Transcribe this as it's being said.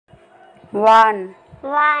1,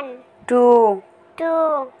 one, 2,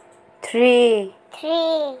 two, 3,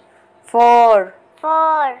 three, 4,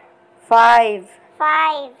 4, 5,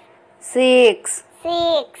 5, 6,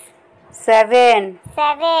 6, 7,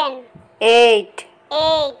 7, 8,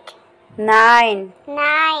 8, 9,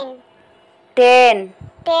 9, 10,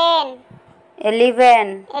 10,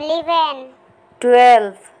 11, 11,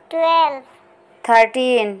 12, 12,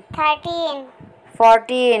 13, 13,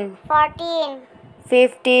 14, 14,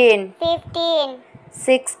 15, 15,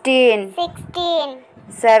 16, 16,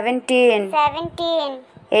 17, 17,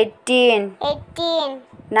 18, 18,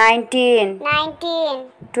 19,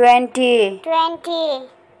 19, 20, 20,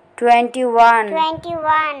 21,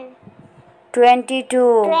 21,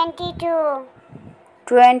 22, 22,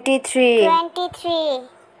 23, 23,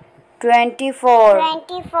 24,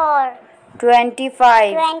 24,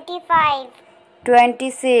 25, 25,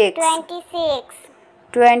 26, 26,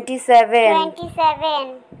 27,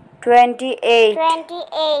 27, 28,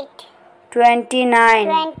 28, 29,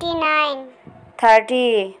 29,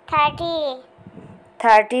 30, 30,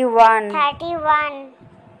 31, 31,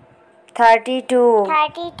 32,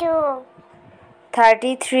 32,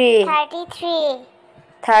 33, 33,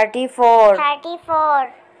 34,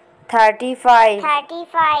 34, 35,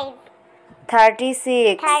 35,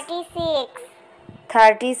 36, 36,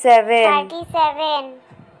 37, 37,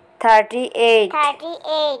 38,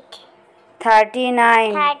 38,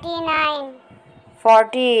 39, 39,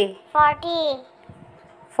 40, 40,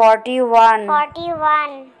 41,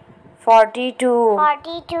 41, 42,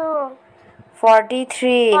 42,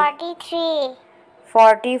 43, 43,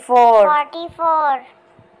 44, 44,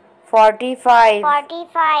 45,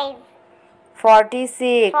 45,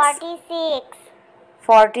 46, 46,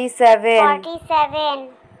 47, 47,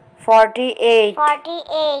 48,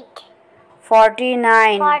 48,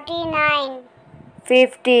 49, 49,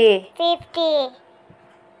 50, 50,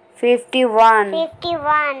 51,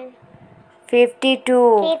 51,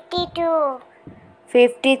 52, 52,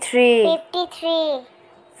 53, 53,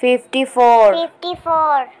 54,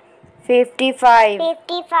 54, 55,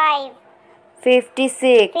 55,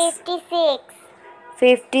 56, 56,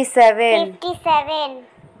 57, 57,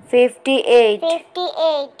 58,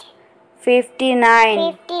 58,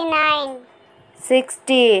 59, 59,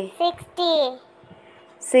 60, 60,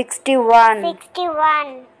 61,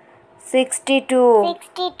 61, 62,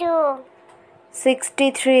 62,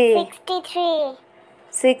 63, 63,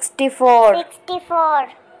 64, 64,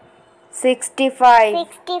 65,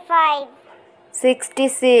 65,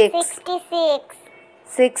 66, 66,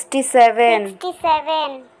 67,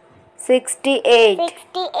 67, 68,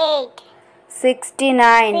 68,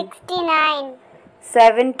 69, 69,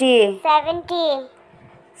 70, 70,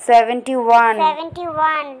 71,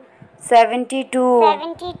 71, 72,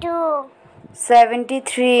 72,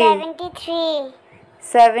 73, 73,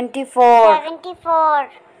 74, 74,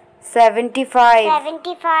 75,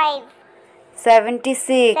 75,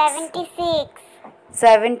 76, 76,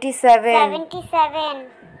 77, 77,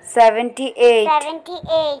 78,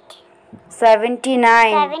 78,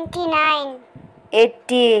 79, 79,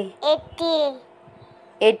 80, 80,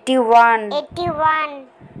 81, 81,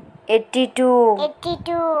 82,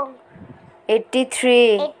 82,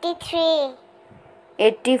 83, 83,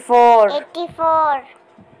 84, 84,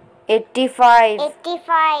 85,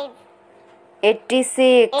 85,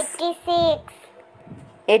 86, 86,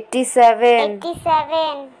 87,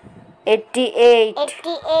 87, 88,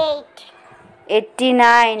 88,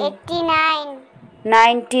 89, 89,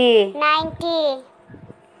 90, 90,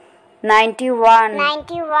 91,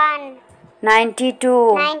 91,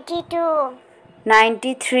 92, 92,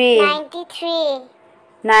 93, 93,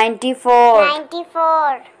 94,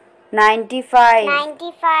 94, 95,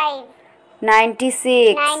 95,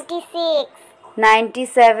 96, 96,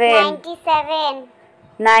 97, 97,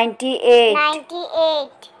 98,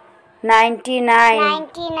 98, 99,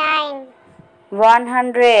 99,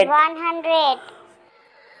 100, 100,